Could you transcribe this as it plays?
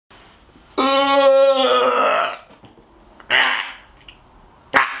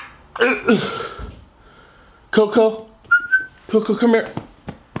Coco. Coco, come here.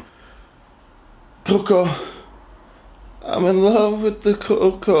 Coco. I'm in love with the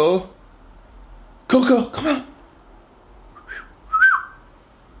Coco. Coco, come on.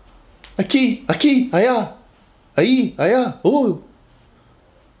 Aqui, aqui, allá. Aí, allá. Oh.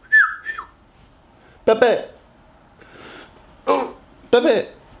 Pepe. Oh, Pepe.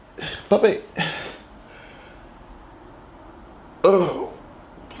 Pepe. Oh,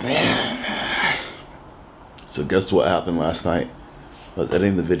 man. So guess what happened last night? I was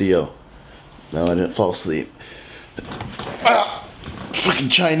editing the video. No, I didn't fall asleep. Ah, freaking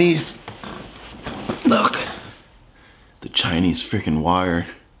Chinese. Look. The Chinese freaking wire.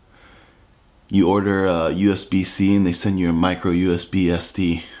 You order a USB-C and they send you a micro USB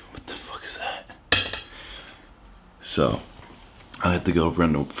SD. What the fuck is that? So, I have to go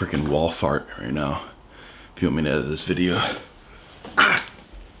run a freaking wall fart right now. If you want me to edit this video. Ah!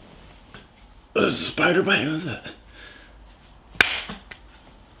 There's a spider bite. What is that?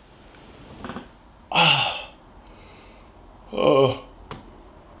 Ah! Oh.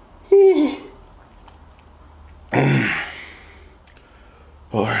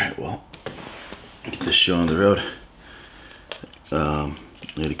 Alright, well, get this show on the road. I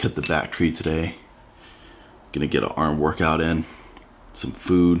had to cut the back tree today. Gonna get an arm workout in, some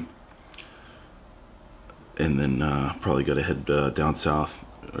food, and then probably gotta head down south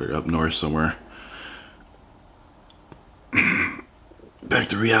or up north somewhere. Back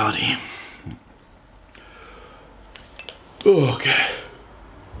to reality. Oh, okay.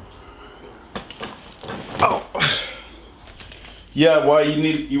 Oh. Yeah, why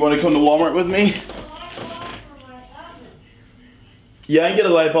you want to come to Walmart with me? Yeah, I can get a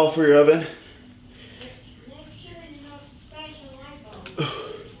light bulb for your oven.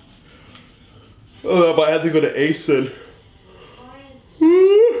 Oh, but I have to go to Ace then.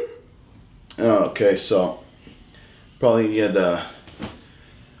 Okay, so probably get I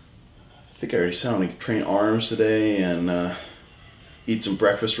think I already said I want to train arms today and eat some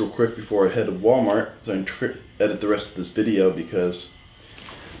breakfast real quick before I head to Walmart so I can edit the rest of this video because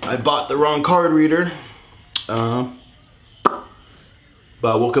I bought the wrong card reader. But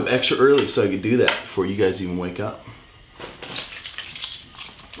I woke up extra early so I could do that before you guys even wake up.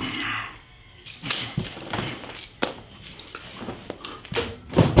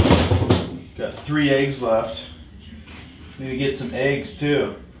 Got 3 eggs left. Need to get some eggs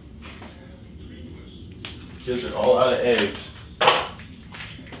too. Kids are all out of eggs. Oh,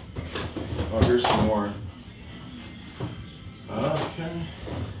 here's some more. Okay.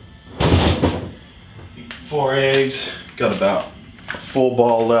 4 eggs. Got about a full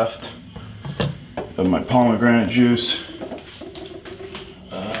ball left of my pomegranate juice.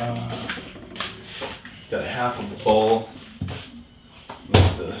 Got a half of a bowl. Look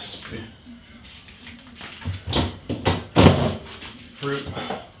at this. Fruit.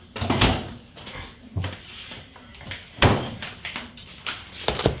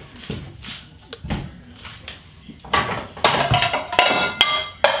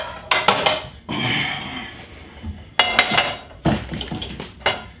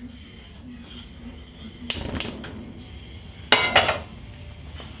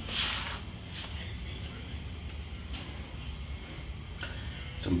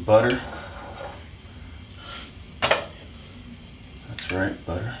 Some butter. That's right,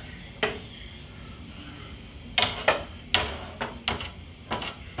 butter.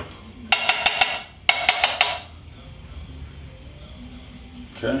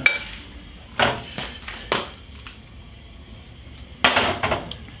 Okay.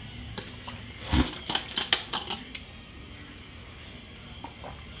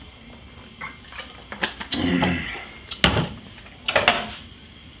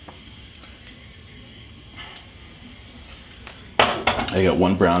 I got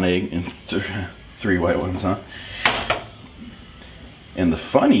 1 brown egg and 3 white ones, huh? And the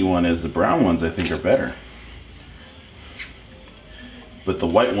funny one is the brown ones I think are better. But the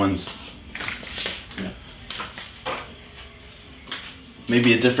white ones,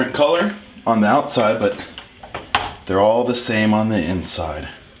 maybe a different color on the outside, but they're all the same on the inside.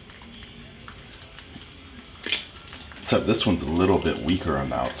 Except this one's a little bit weaker on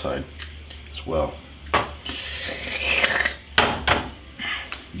the outside as well.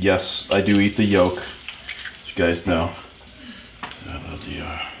 Yes, I do eat the yolk, as you guys know.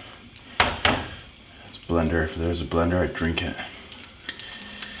 It's blender. If there's a blender, I'd drink it.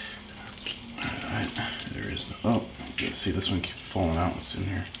 Alright, there is. Oh, you can see this one keeps falling out. What's in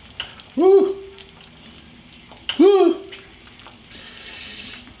here? Woo! Woo!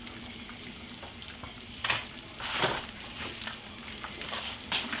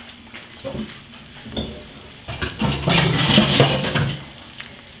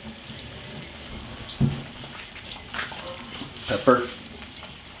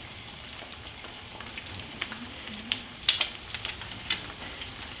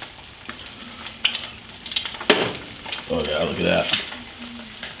 at that.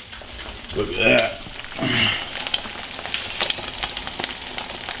 Look at that.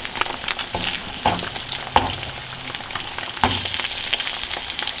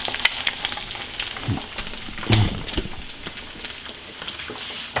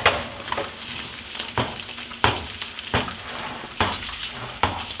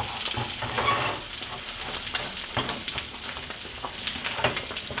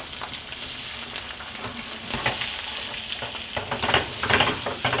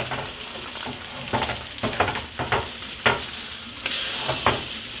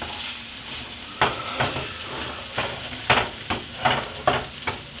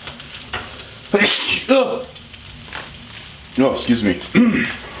 Oh, excuse me.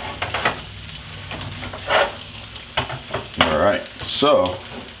 Alright, so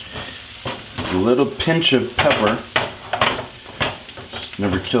a little pinch of pepper. Just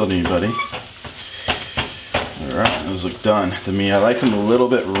never killed anybody. Alright, those look done to me. I like them a little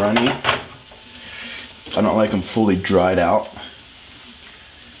bit runny. I don't like them fully dried out.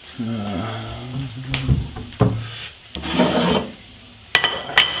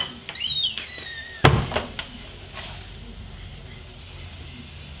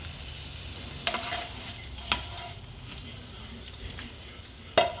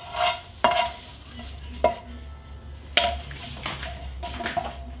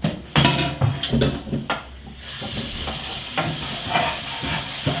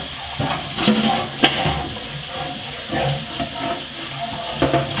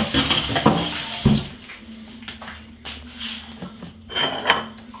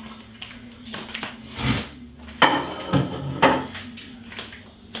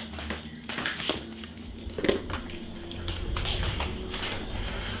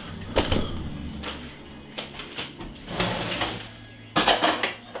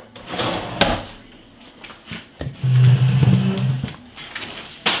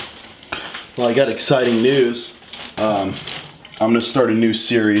 Well, I got exciting news. I'm gonna start a new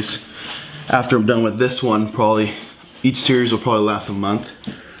series after I'm done with this one. Probably each series will probably last a month.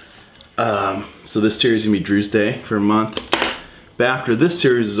 So this series is gonna be Dru's Day for a month. But after this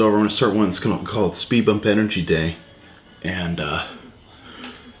series is over, I'm gonna start one that's gonna called Speed Bump Energy Day, and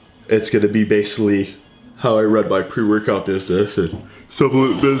it's gonna be basically how I run my pre-workout business and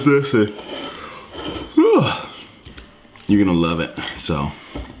supplement business, and you're gonna love it. So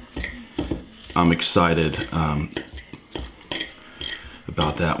I'm excited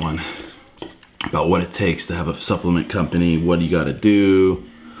about that one, about what it takes to have a supplement company, what you gotta do,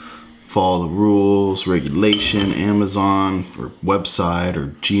 follow the rules, regulation, Amazon, or website, or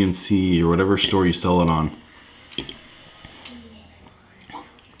GNC, or whatever store you sell it on.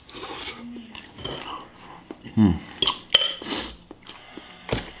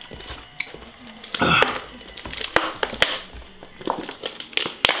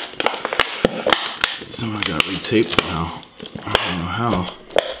 Someone got retaped somehow. I don't know how.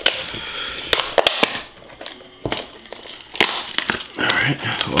 Alright.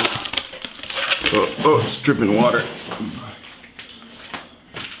 Oh, it's dripping water.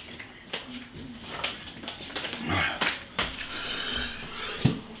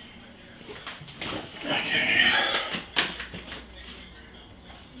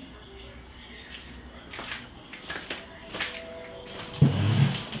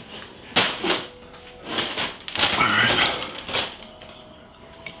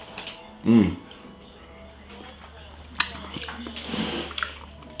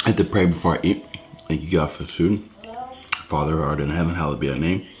 I have to pray before I eat. Thank you, God, for food. Father, who art in heaven, hallowed be thy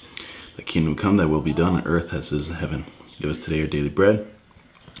name. Thy kingdom come, thy will be done on earth as it is in heaven. Give us today our daily bread.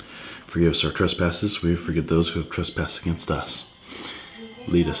 Forgive us our trespasses. We forgive those who have trespassed against us.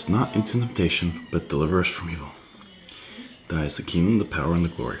 Lead us not into temptation, but deliver us from evil. Thy is the kingdom, the power, and the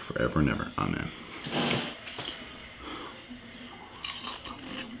glory, forever and ever. Amen.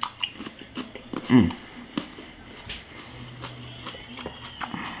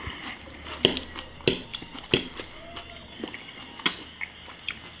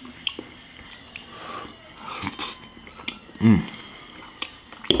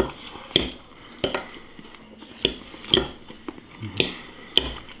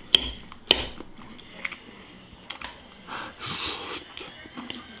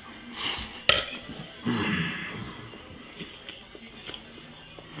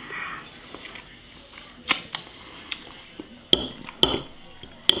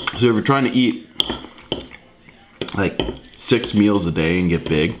 So if you're trying to eat like 6 meals a day and get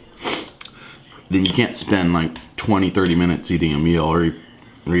big, then you can't spend like 20-30 minutes eating a meal, or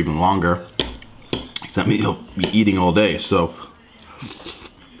even longer. Except you'll be eating all day. So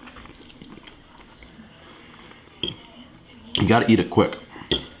You gotta eat it quick.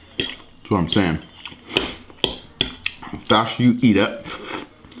 That's what I'm saying. The faster you eat it,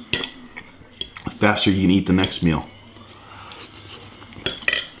 the faster you can eat the next meal.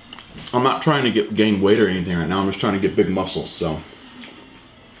 I'm not trying to gain weight or anything right now. I'm just trying to get big muscles, so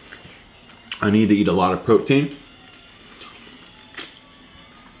I need to eat a lot of protein.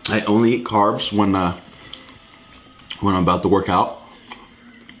 I only eat carbs when I'm about to work out.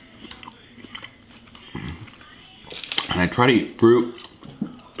 And I try to eat fruit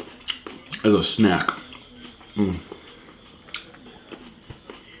as a snack. Mm.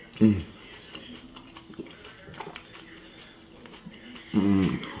 Mm.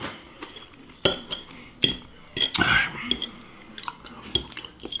 Mm.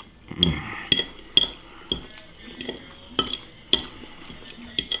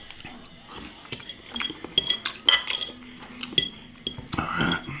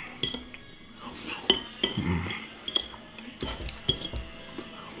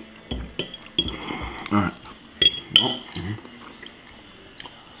 Alright. Well,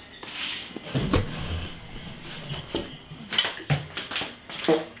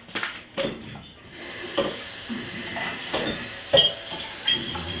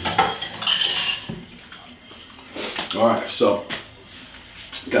 alright, so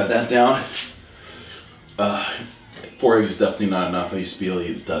got that down. 4 eggs is definitely not enough. I used to be able to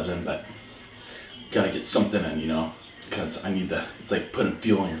eat a dozen, but gotta get something in, you know, because I need the, it's like putting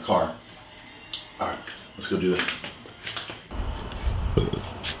fuel in your car. Alright, let's go do this.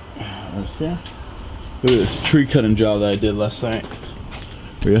 Look at this tree cutting job that I did last night,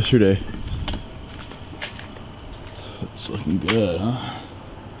 or yesterday. It's looking good, huh?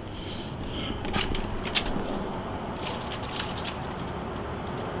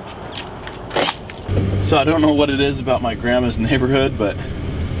 So I don't know what it is about my grandma's neighborhood, but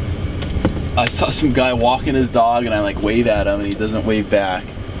I saw some guy walking his dog and I like wave at him and he doesn't wave back.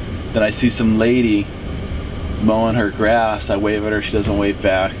 Then I see some lady mowing her grass. I wave at her, she doesn't wave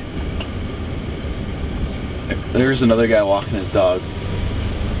back. There's another guy walking his dog.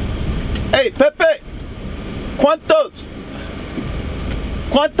 Hey, Pepe! ¿Cuántos?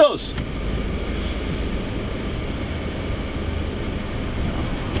 ¿Cuántos?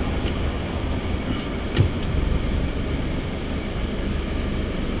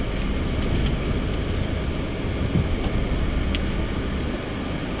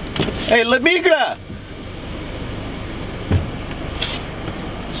 Hey, la migra!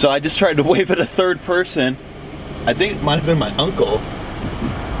 So I just tried to wave at a third person. I think it might have been my uncle.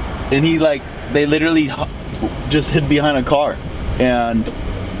 And he they literally just hid behind a car and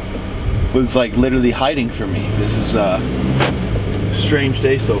was like literally hiding from me. This is a strange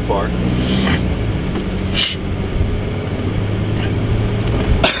day so far.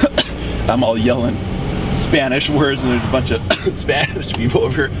 I'm all yelling Spanish words and there's a bunch of Spanish people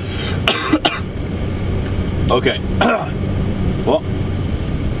over here. Okay. Well.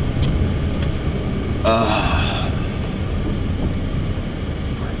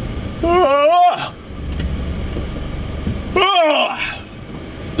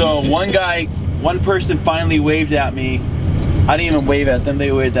 So one person finally waved at me. I didn't even wave at them,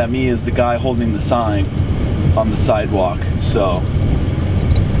 they waved at me as the guy holding the sign on the sidewalk. So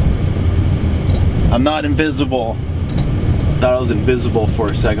I'm not invisible. Thought I was invisible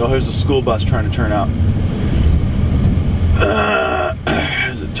for a second. Oh, here's a school bus trying to turn out.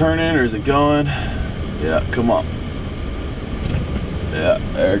 Is it turning or is it going? Yeah, come on. Yeah,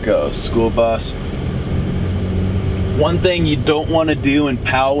 there it goes. School bus. One thing you don't want to do in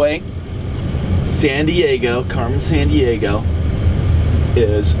Poway, San Diego, Carmen, San Diego,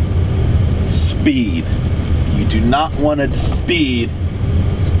 is speed. You do not want to speed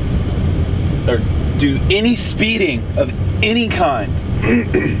or do any speeding of any kind.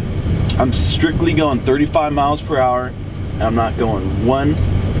 I'm strictly going 35 miles per hour and I'm not going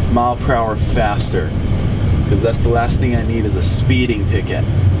 1 mile per hour faster, because that's the last thing I need is a speeding ticket.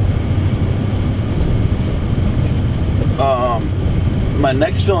 My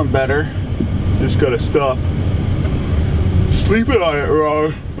neck's feeling better. Just gotta stop sleeping on it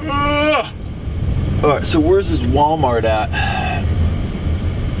wrong. Alright, so where's this Walmart at?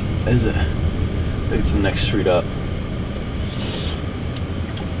 Is it? I think it's the next street up.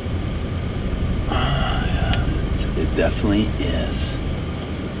 Yeah, it definitely is.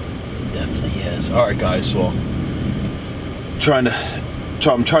 It definitely is. Alright guys, well, I'm trying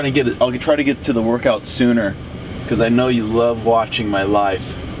to get it. I'll try to get to the workout sooner, because I know you love watching my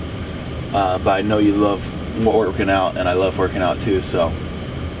life, but I know you love working out, and I love working out too, so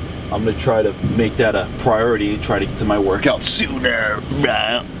I'm gonna try to make that a priority, try to get to my workout sooner.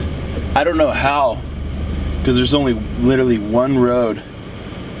 I don't know how because there's only literally one road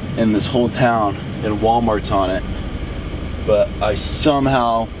in this whole town and Walmart's on it, but I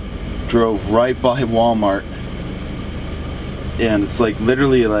somehow drove right by Walmart, and it's like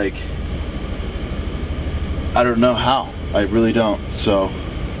literally like, I don't know how, I really don't. So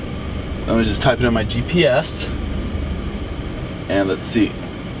let me just type it in my GPS and let's see.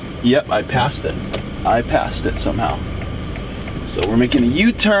 Yep, I passed it. I passed it somehow. So we're making a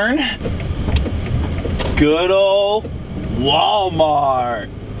U-turn. Good old Walmart.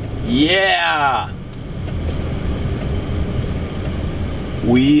 Yeah.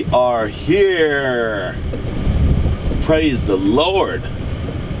 We are here. Praise the Lord.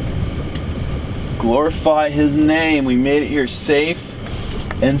 Glorify his name. We made it here safe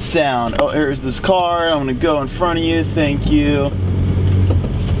and sound. Oh, here's this car. I'm gonna go in front of you. Thank you.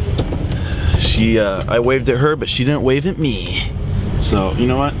 I waved at her, but she didn't wave at me. So, you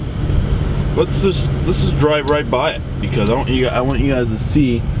know what? Let's just drive right by it, because I want you guys to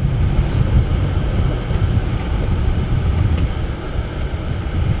see.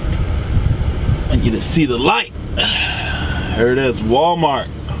 I want you to see the light. Here it is, Walmart.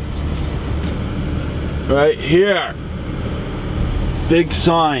 Right here. Big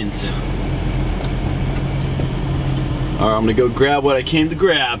signs. Alright, I'm gonna go grab what I came to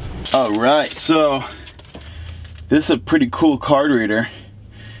grab. Alright, so this is a pretty cool card reader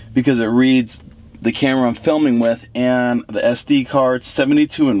because it reads the camera I'm filming with and the SD card.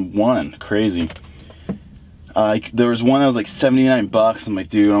 72 in 1. Crazy. There was one that was like 79 bucks. I'm like,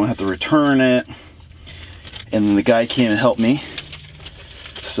 dude, I'm gonna have to return it. And then the guy came and helped me.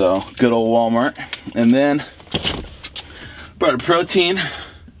 So, good old Walmart. And then brought a protein.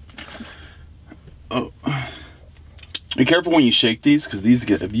 Oh. Be careful when you shake these, because these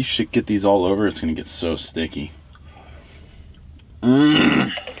if you get these all over, it's gonna get so sticky. All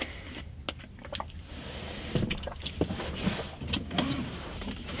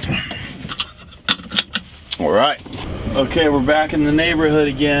right. Okay, we're back in the neighborhood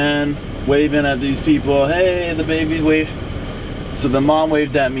again, waving at these people. Hey, the babies wave. So the mom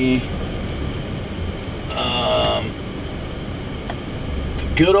waved at me. The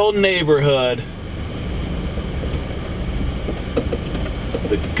good old neighborhood.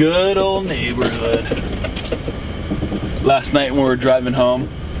 The good old neighborhood. Last night when we were driving home,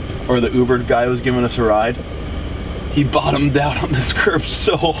 or the Uber guy was giving us a ride, he bottomed out on this curb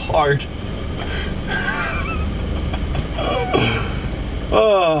so hard.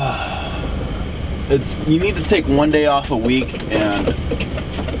 You need to take one day off a week, and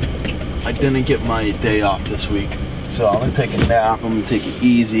I didn't get my day off this week. So I'm gonna take a nap, I'm gonna take it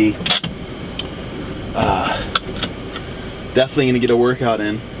easy. Definitely gonna get a workout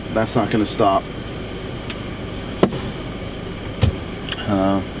in. That's not gonna stop.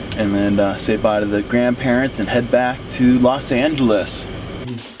 And then say bye to the grandparents and head back to Los Angeles.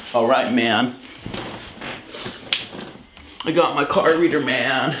 All right, man. I got my card reader,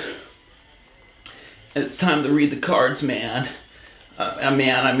 man. And it's time to read the cards, man.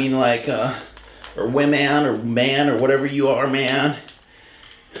 Man, I mean like, or women, or man, or whatever you are, man.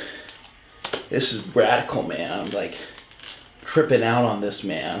 This is radical, man. I'm like tripping out on this,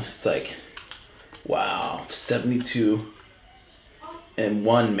 man. It's like, wow, 72 and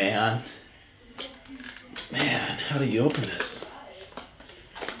 1, man. Man, how do you open this?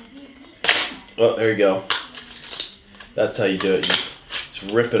 Oh, there you go. That's how you do it. You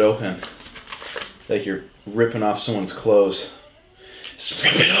just rip it open. Like you're ripping off someone's clothes. Just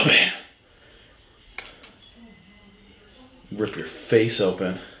rip it open. Rip your face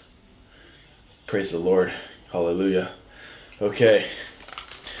open. Praise the Lord. Hallelujah. Okay.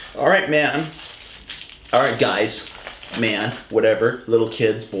 Alright, man. Alright, guys. Man. Whatever. Little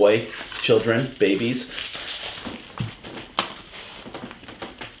kids. Boy. Children. Babies.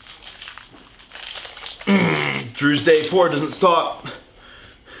 Dru's day 4 doesn't stop.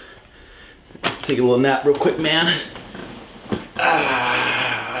 Take a little nap real quick, man.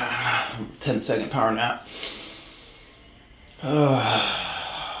 10-second power nap.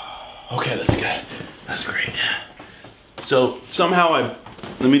 Okay, that's good. That's great. So somehow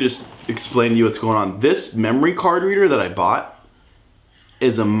let me just explain to you what's going on. This memory card reader that I bought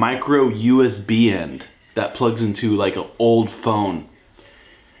is a micro USB end that plugs into like an old phone.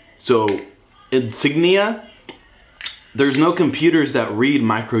 So Insignia, there's no computers that read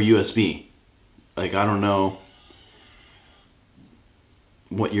micro USB. Like, I don't know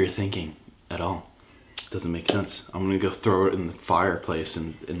what you're thinking at all. Doesn't make sense. I'm gonna go throw it in the fireplace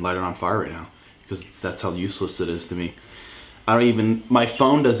and light it on fire right now, because that's how useless it is to me. My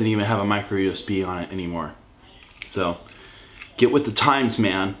phone doesn't even have a micro USB on it anymore. So, get with the times,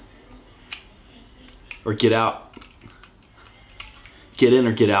 man. or get out. Get in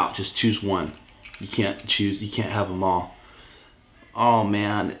or get out. Just choose one. You can't choose. You can't have them all. Oh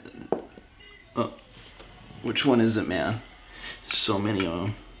man. Which one is it, man? So many of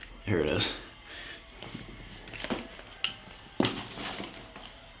them. Here it is.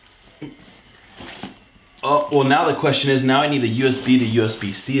 Oh, well now the question is, now I need a USB to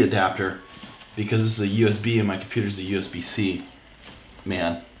USB-C adapter because this is a USB and my computer's a USB-C.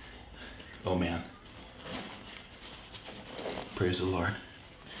 Man. Oh man. Praise the Lord.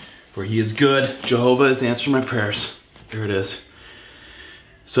 For he is good. Jehovah has answered my prayers. There it is.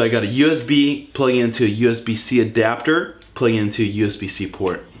 So I got a USB plugging into a USB-C adapter, plugging into a USB-C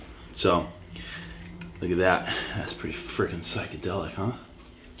port. So, look at that. That's pretty freaking psychedelic, huh?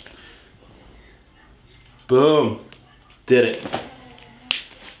 Boom. Did it.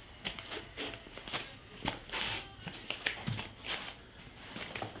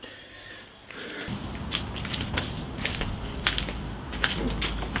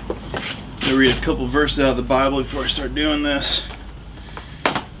 I'm gonna read a couple verses out of the Bible before I start doing this.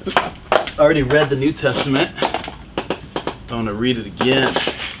 I already read the New Testament. I want to read it again.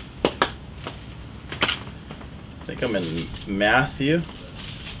 I think I'm in Matthew.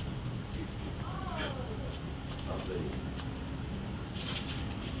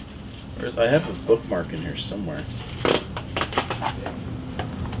 I have a bookmark in here somewhere. I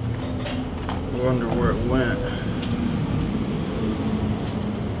wonder where it went.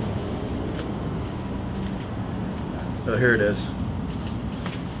 Oh, here it is.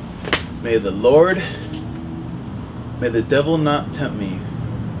 May the devil not tempt me,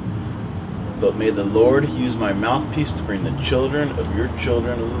 but may the Lord use my mouthpiece to bring the children of your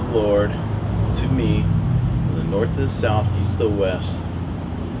children of the Lord to me, from the north to the south, east to the west.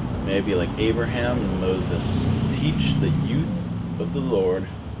 May I be like Abraham and Moses. Teach the youth of the Lord.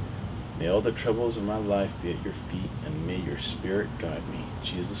 May all the troubles of my life be at your feet, and may your spirit guide me.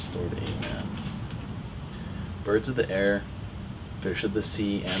 Jesus, Lord, amen. Birds of the air, fish of the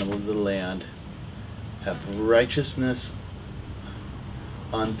sea, animals of the land, have righteousness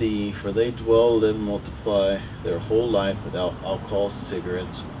on thee, for they dwell, live, and multiply their whole life without alcohol,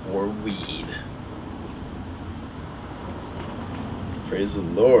 cigarettes, or weed. Praise the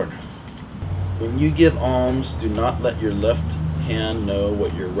Lord. When you give alms, do not let your left hand know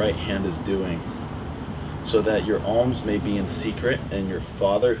what your right hand is doing, so that your alms may be in secret, and your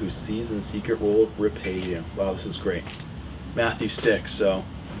Father who sees in secret will repay you. Wow, this is great. Matthew 6. So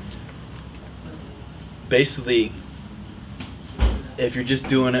basically, if you're just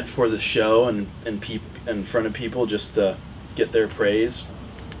doing it for the show and in front of people just to get their praise,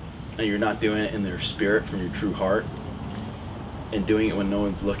 and you're not doing it in their spirit from your true heart, and doing it when no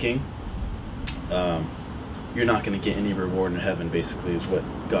one's looking, you're not going to get any reward in heaven, basically, is what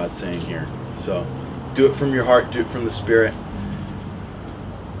God's saying here. So do it from your heart, do it from the spirit,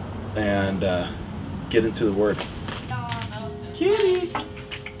 and get into the Word. Kitty!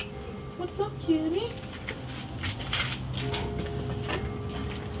 What's up, kitty?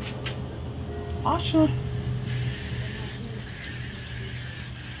 Asha!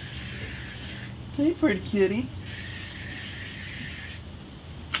 Hey, pretty kitty.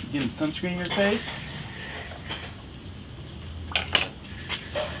 Getting sunscreen in your face?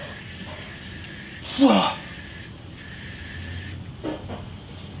 Whoa.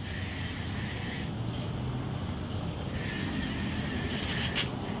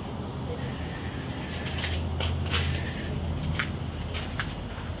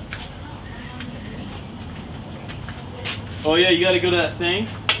 Oh yeah, you gotta go to that thing?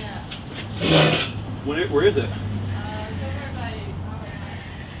 Yeah. Where is it?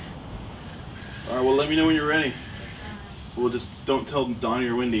 Alright, well let me know when you're ready. We'll just don't tell Donnie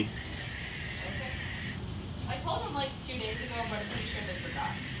or Wendy. I told them like 2 days ago, but I'm pretty sure they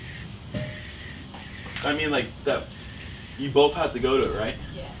forgot. I mean like that, you both have to go to it, right?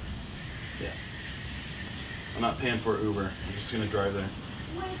 Yeah. Yeah. I'm not paying for Uber. I'm just gonna drive there.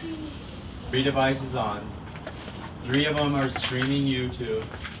 3 devices on. 3 of them are streaming YouTube,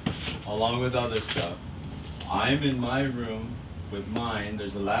 along with other stuff. I'm in my room with mine.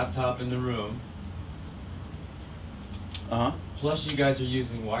 There's a laptop in the room. Uh-huh. Plus you guys are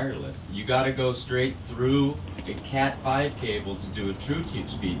using wireless. You gotta go straight through a Cat5 cable to do a true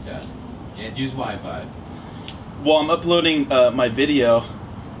speed test. Can't use Wi-Fi. Well, I'm uploading my video,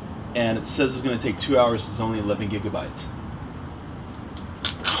 and it says it's gonna take 2 hours. It's only 11 gigabytes.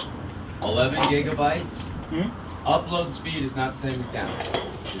 11 gigabytes? Hmm? Upload speed is not the same as down.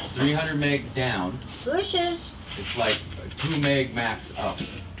 It's 300 meg down. Bushes. It's like 2 meg max up.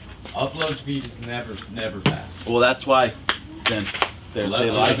 Upload speed is never fast. Well, that's why, then. They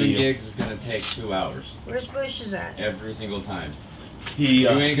 11 lie to you. gigs is gonna take 2 hours. Where's Bushes at? Every single time. He You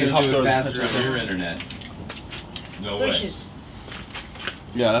ain't he gonna hopped do over it the faster fence. on your internet. No way. Bushes.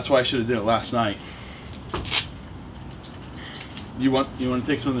 Yeah, that's why I should have did it last night. You want to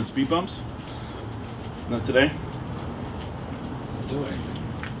take some of the speed bumps? Not today? Do it.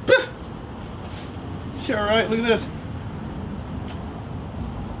 Sure, all right. Look at this.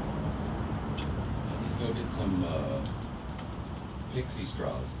 Let's go get some pixie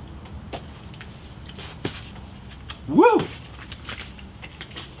straws. Woo!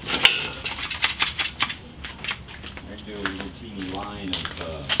 I do a little teeny line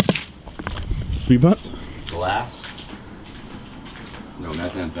of Speed bumps? glass. No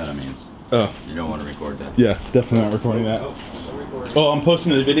methamphetamines. Oh, You don't want to record that. yeah, definitely not recording that. Oh, no recording. Oh, I'm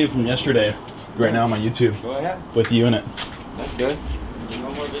posting the video from yesterday right now on my YouTube Go ahead. with you in it. That's good.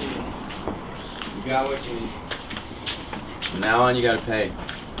 No more video. You got what you need. From now on, you gotta pay.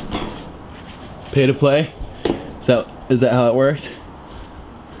 Pay to play? Is that how it works?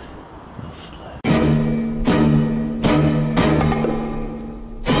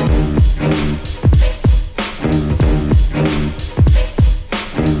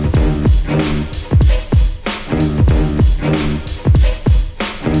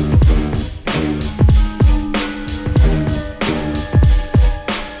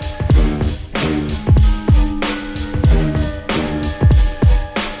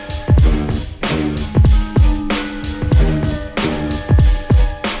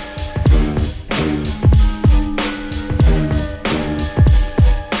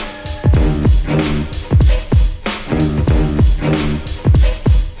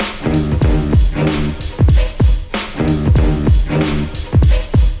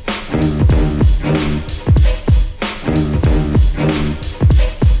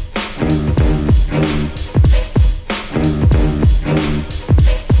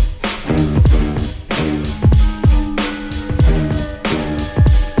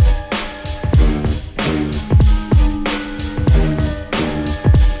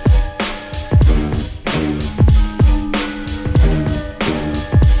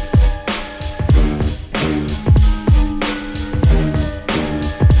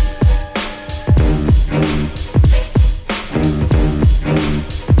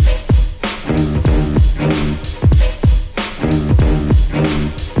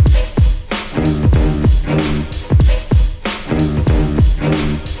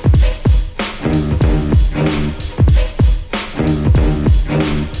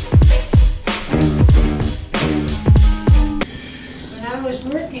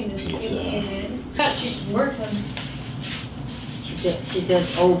 She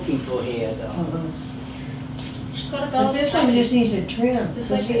does old people hair though. She's got a But belt. this one just needs a trim, Just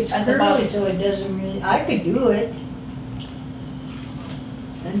just like like it's at the curly, bottom. so it doesn't really, I could do it.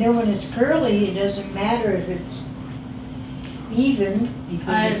 And then when it's curly, it doesn't matter if it's even,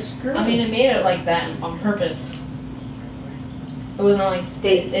 because it's curly. I mean, it made it like that on purpose. It wasn't like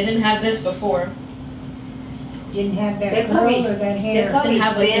they didn't have this before. Didn't have They that curl probably- or that they hair. probably- Didn't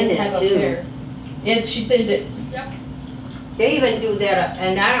have like bend this it, type of too. hair. Yeah, she did it. Yep. They even do that,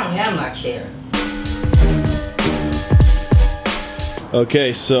 and I don't have much hair.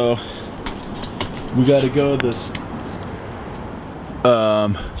 Okay, so we gotta go this.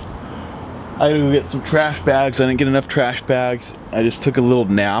 I gotta go get some trash bags. I didn't get enough trash bags. I just took a little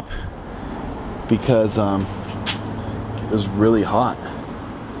nap because it was really hot.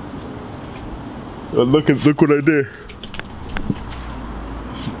 Look what I did.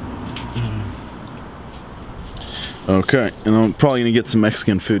 Okay, and I'm probably gonna get some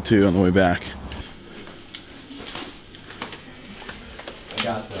Mexican food too on the way back. I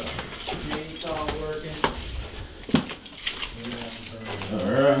got the chainsaw working.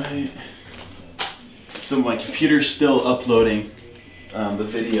 Alright. So my computer's still uploading the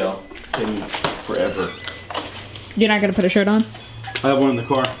video. It's taking forever. You're not gonna put a shirt on? I have one in the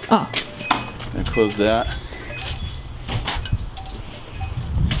car. Oh. And close that.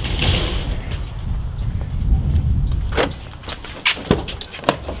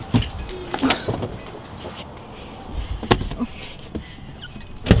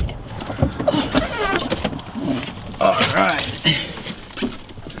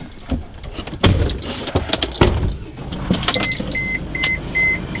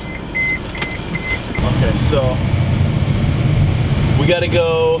 Okay, so we gotta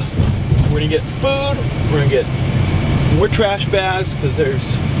go. We're gonna get food. We're gonna get more trash bags because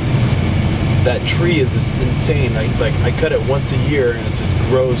there's that tree is just insane. I cut it once a year and it just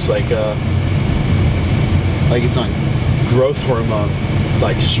grows like it's on growth hormone,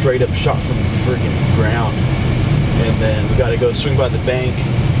 like straight up shot from the friggin' ground. And then we gotta go swing by the bank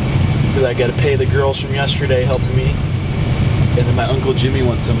because I gotta pay the girls from yesterday helping me. And then my Uncle Jimmy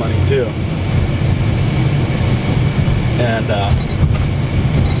wants some money too. And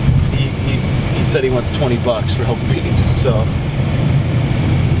he said he wants 20 bucks for helping me. So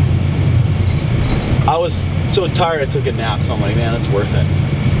I was so tired I took a nap, so I'm like, man, that's worth it.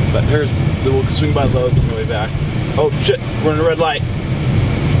 But we'll swing by Lowe's on the way back. Oh shit, we're in a red light.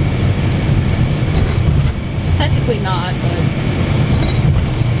 Technically not, but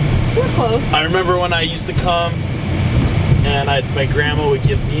we're close. I remember when I used to come and my grandma would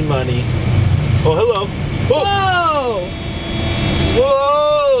give me money. Oh, hello. Oh. Whoa!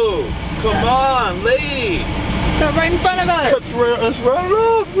 Whoa! Come on, lady! They're right in front of us! Let's run it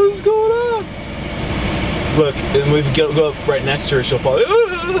off! What's going on? Look, and we go up right next to her, she'll probably...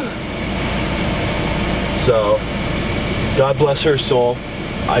 So, God bless her soul.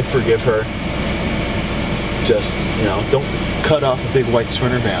 I forgive her. Just, you know, don't cut off a big white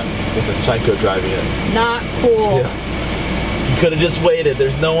Sprinter van with a psycho driving it. Not cool. Yeah. You could have just waited.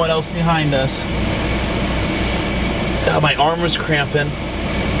 There's no one else behind us. My arm was cramping,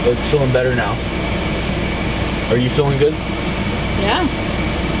 but it's feeling better now. Are you feeling good? Yeah.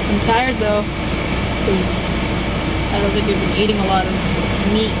 I'm tired though, because I don't think we've been eating a lot of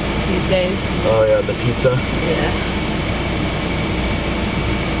meat these days. Oh yeah, the pizza? Yeah.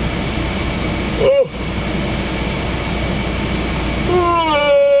 Oh.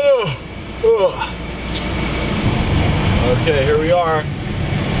 Oh. Okay, here we are.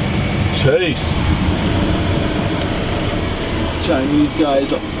 Chase. Chinese guys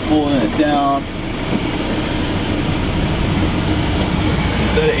pulling it down.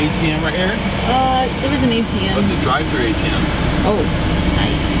 Is that an ATM right here? There was an ATM. Oh, the drive-through ATM. Oh,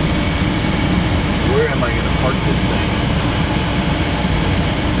 nice. Where am I gonna park this thing?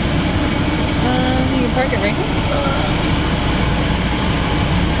 You can park it right here.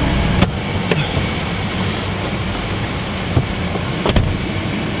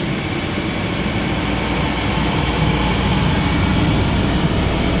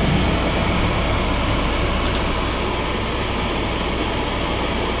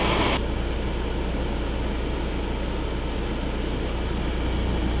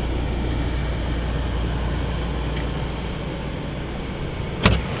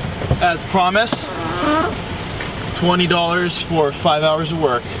 As promised, $20 for 5 hours of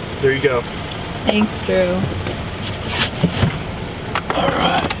work. There you go. Thanks, Dru.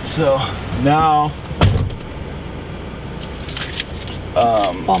 Alright, so now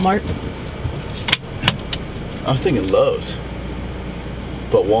Walmart. I was thinking Lowe's.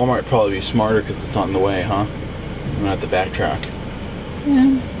 But Walmart would probably be smarter because it's on the way, huh? I'm gonna have to backtrack.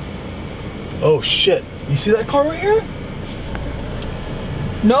 Yeah. Oh shit. You see that car right here?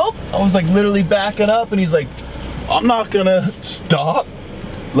 Nope. I was like literally backing up and he's like, I'm not gonna stop.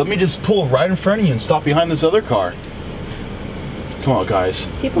 Let me just pull right in front of you and stop behind this other car. Come on, guys.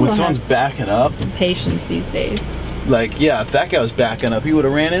 People when don't someone's have backing up, patience these days. like, yeah, if that guy was backing up, he would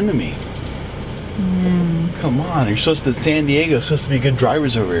have ran into me. Come on, you're supposed to, San Diego supposed to be good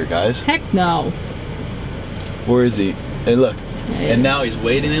drivers over here, guys. Heck no. Where is he? Hey, look. Yeah. And now he's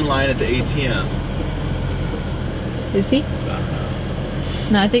waiting in line at the ATM. Is he? I don't know.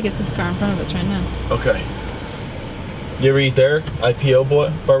 No, I think it's this car in front of us right now. Okay. You ever eat there?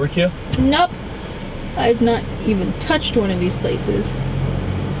 IPO barbecue? Nope. I've not even touched one of these places.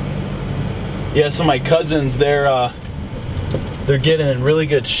 Yeah, so my cousins, they're getting in really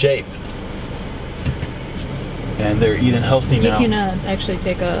good shape. And they're eating healthy now. You can actually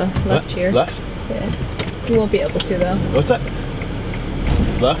take a left What? here. Left? Yeah. You won't be able to though. What's that?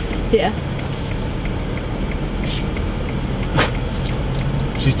 Left? Yeah.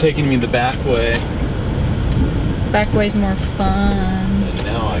 She's taking me the back way. Back way's more fun. And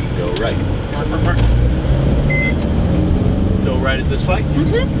now I can go right. Go right at this light?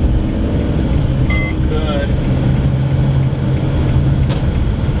 Mm-hmm. Oh, good.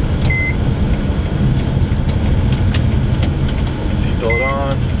 Seatbelt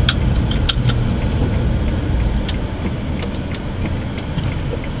on.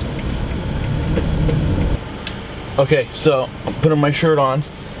 Okay, so I'm putting my shirt on.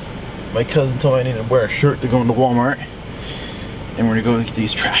 My cousin told me I need to wear a shirt to go into Walmart. And we're gonna go get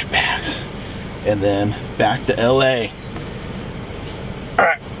these trash bags. And then back to LA.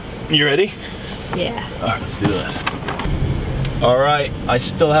 Alright, you ready? Yeah. Alright, let's do this. Alright, I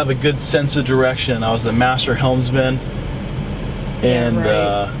still have a good sense of direction. I was the master helmsman. And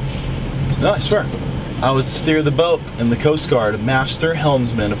right. no, I swear. I was to steer the boat in the Coast Guard, master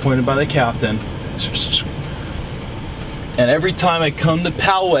helmsman appointed by the captain. And every time I come to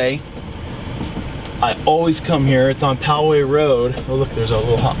Poway, I always come here. It's on Poway Road. Oh look, there's a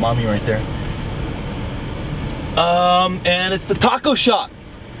little hot mommy right there. And it's the taco shop.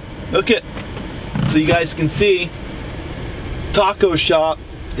 Look it. So you guys can see, taco shop.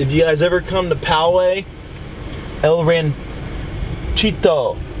 If you guys ever come to Poway, El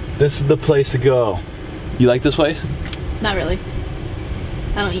Ranchito, this is the place to go. You like this place? Not really.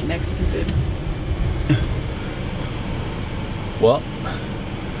 I don't eat Mexican food. Well,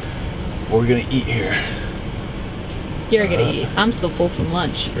 we're gonna eat here. You're gonna eat. I'm still full from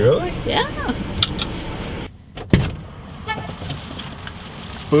lunch. Really? Yeah.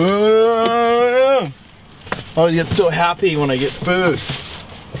 Boom! I always get so happy when I get food.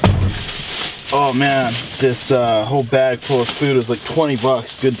 Oh man, this whole bag full of food is like 20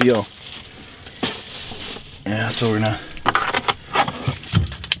 bucks. Good deal. Yeah, so we're gonna.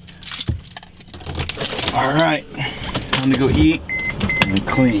 All right, I'm gonna go eat and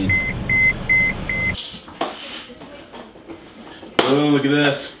clean. Oh, look at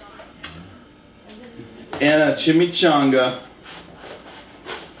this. And a chimichanga.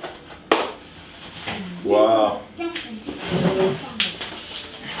 Wow.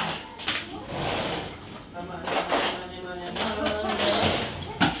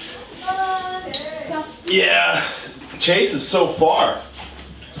 Yeah, Chase is so far.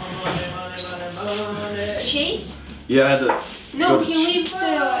 Chase? Yeah, I had to. No, he lives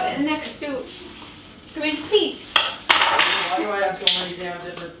next to Twin Peaks. Why do I have so many damn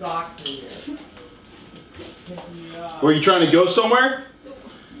different socks in here? Were you trying to go somewhere?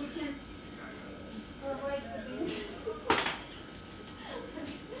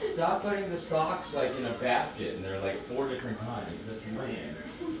 Stop putting the socks like in a basket, and they're like 4 different kinds. That's lame.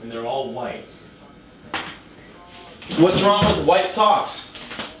 And they're all white. What's wrong with white socks?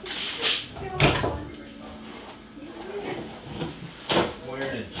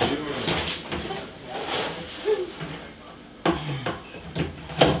 Wearing a Jew.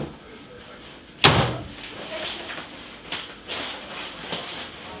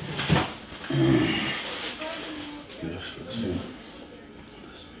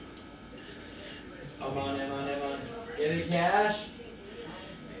 Come on, come on, come on. Get any cash?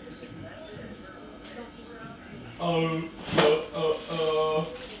 Oh. I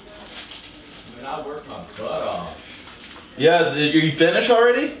mean, I worked my butt off. Yeah, you finished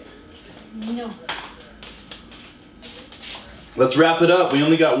already? No. Let's wrap it up. We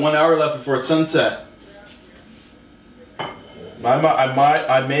only got 1 hour left before it's sunset.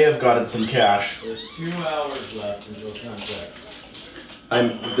 I may have gotten some cash. There's 2 hours left until sunset.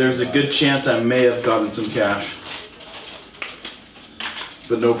 There's a good chance I may have gotten some cash,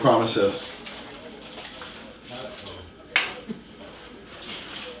 but no promises.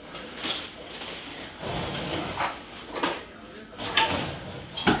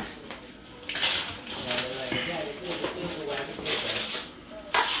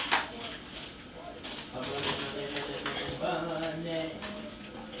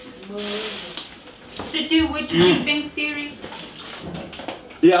 So do what you Big Bang Theory?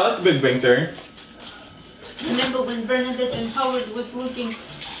 Yeah, I like the Big Bang Theory. Remember when Bernadette and Howard was looking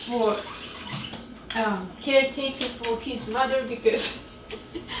for caretaker for his mother because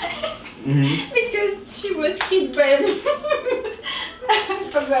because she was hit by I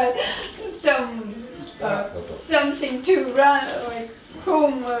forgot something to run like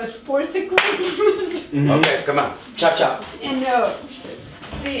home sports equipment. Okay, come on. Chop chop. And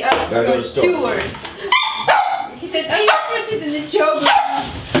the other steward. He said, "Are you interested in the job?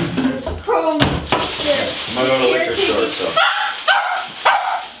 Home." I'm gonna go to the liquor store, so.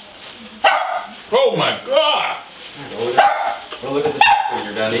 Oh my god! Go look at the when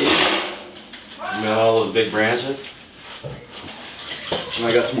you're done eating. You got all those big branches? And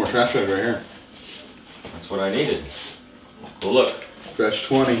I got some more trash bags right here. That's what I needed. Well, look. Fresh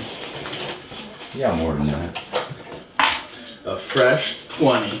 20. Yeah, more than that. A fresh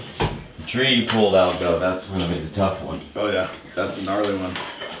 20. The tree you pulled out, though, that's gonna be the tough one. Oh yeah, that's a gnarly one.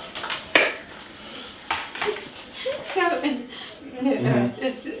 So,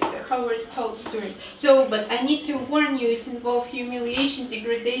 it's Howard told Stuart. So, but I need to warn you, it involves humiliation,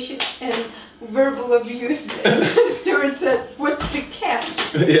 degradation, and verbal abuse. And Stuart said, "What's the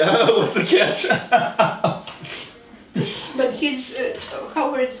catch?" Yeah, what's the catch? But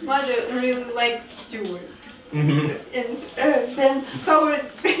Howard's mother really liked Stuart. And then Howard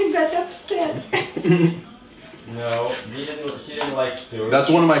got upset. No, she didn't like Stuart. That's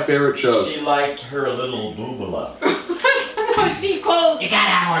one of my favorite shows. She liked her little boobala. No, she called. You gotta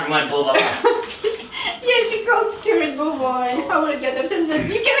have more than one booba. Yeah, she called Stuart Boo Boy, and Howard got upset and said,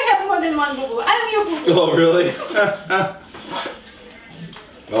 "You can have more than one Boo Boy. I'm your Boo Boy." Oh really?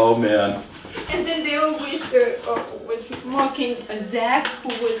 Oh man. And And then they always was mocking Zach, who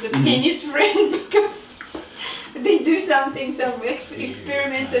was a Penny's friend, because they do some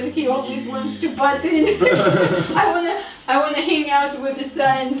experiments, and he always wants to butt in. I wanna hang out with the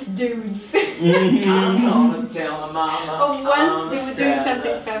science dudes. I'm gonna tell my mama. Oh, once they were doing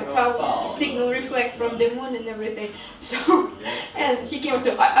something, how signal reflect from the moon and everything. So, and he came.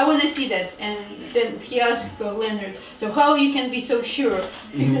 So I want to see that. And then he asked Leonard, "So how you can be so sure?"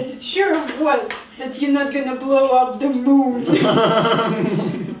 He said, "Sure of what? That you're not gonna blow up the moon."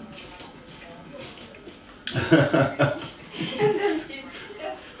 And then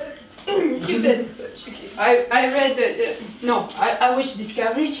he said, I read I watched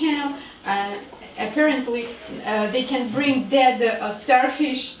Discovery Channel. Apparently, they can bring dead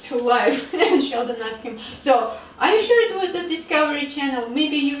starfish to life. And Sheldon asked him, "So, are you sure it was a Discovery Channel?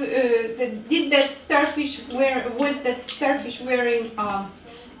 Maybe you did that starfish was that starfish wearing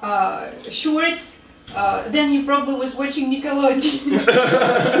shorts? Then you probably was watching Nickelodeon."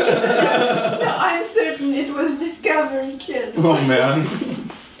 No, I'm certain it was Discovery Channel. Oh man.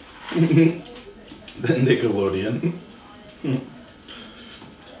 The Nickelodeon.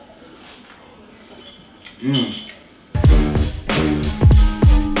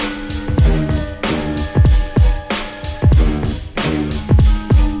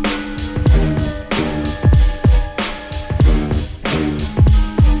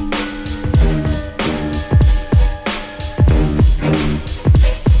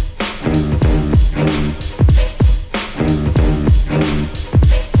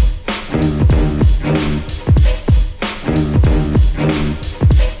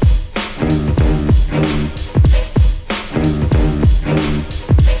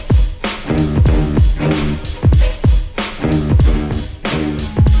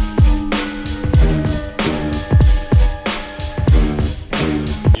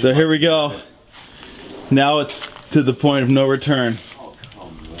 So here we go. Now it's to the point of no return. Oh, come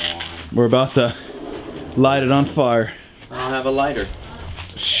on. We're about to light it on fire. I don't have a lighter.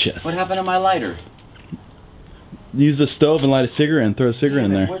 Shit. What happened to my lighter? Use the stove and light a cigarette and throw a cigarette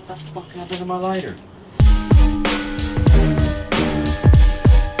in there. What the fuck happened to my lighter?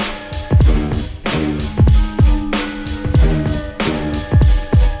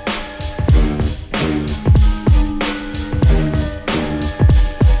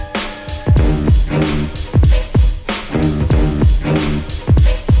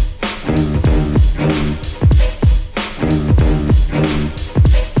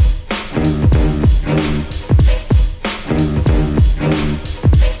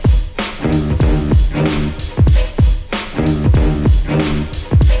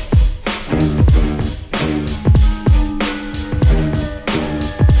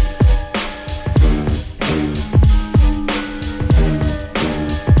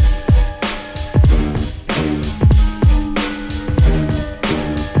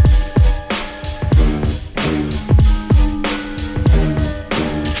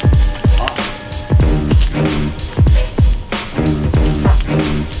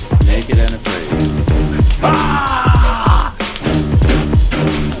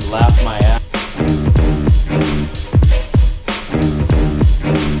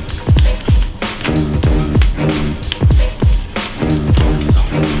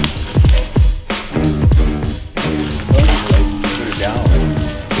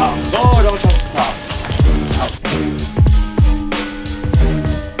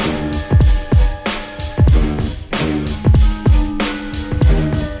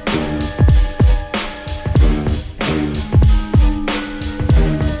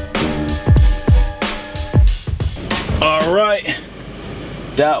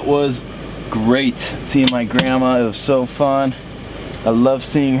 That was great, seeing my grandma. It was so fun. I love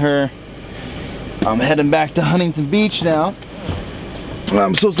seeing her. I'm heading back to Huntington Beach now.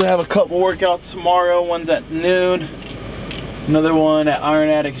 I'm supposed to have a couple workouts tomorrow. One's at noon, another one at Iron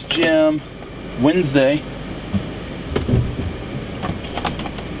Addicts Gym Wednesday.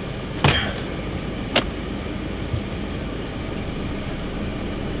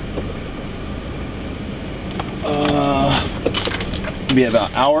 Be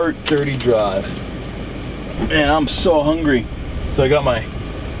about hour 30 drive. Man, I'm so hungry. So I got my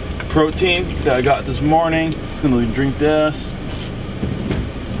protein that I got this morning. Just gonna drink this.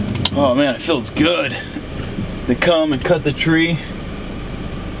 Oh man, it feels good to come and cut the tree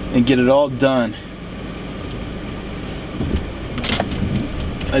and get it all done.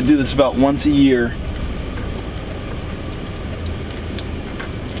 I do this about once a year.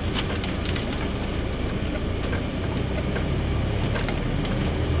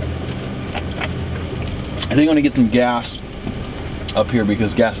 I think I'm gonna get some gas up here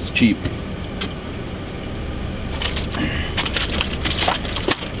because gas is cheap.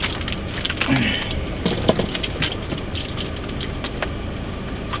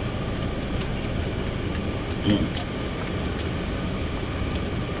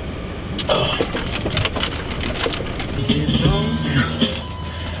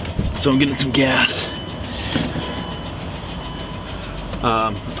 So I'm getting some gas.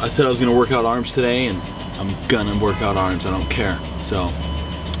 I said I was gonna work out arms today, and I'm gonna work out arms. I don't care. So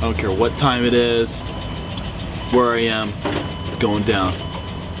I don't care what time it is, where I am, it's going down.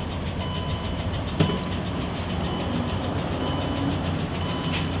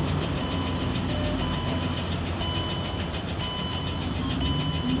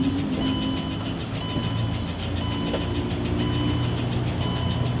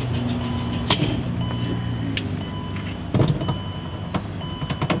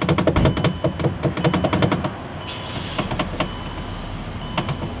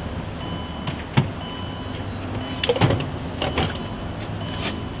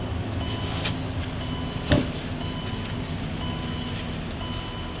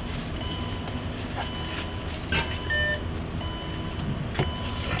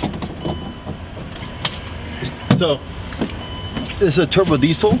 So this is a turbo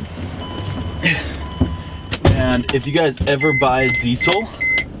diesel, and if you guys ever buy a diesel,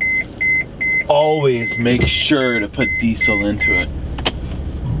 always make sure to put diesel into it.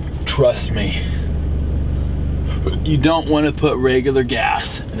 Trust me. You don't want to put regular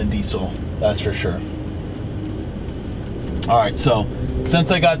gas in a diesel, that's for sure. Alright, so since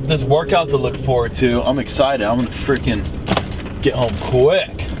I got this workout to look forward to, I'm excited. I'm gonna freaking get home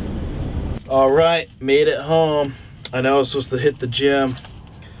quick. Alright, made it home. I know I was supposed to hit the gym,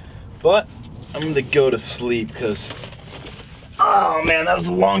 but I'm gonna go to sleep because, oh man, that was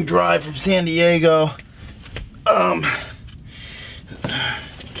a long drive from San Diego.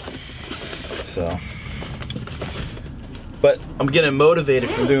 But I'm getting motivated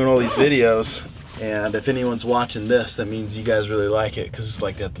from doing all these videos, and if anyone's watching this, that means you guys really like it because it's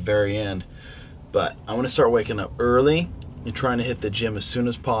like at the very end. But I want to start waking up early and trying to hit the gym as soon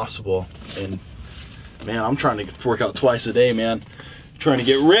as possible. And man, I'm trying to work out twice a day, man. I'm trying to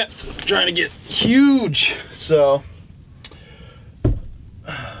get ripped, I'm trying to get huge. So,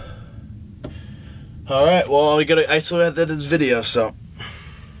 all right, well, I gotta isolate this video. So,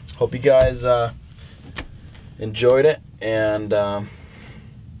 hope you guys enjoyed it, and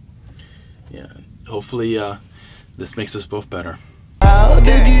yeah, hopefully this makes us both better. How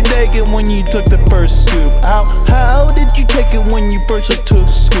did you take it when you took the first scoop? How did you take it when you first took the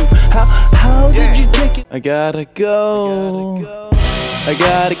scoop? How did you take it? I gotta go. I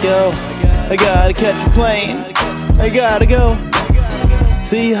gotta go. I gotta catch a plane. I gotta go.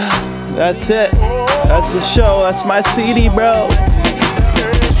 See ya. That's it. That's the show. That's my CD, bro.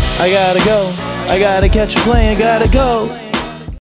 I gotta go. I gotta catch a plane. I gotta go.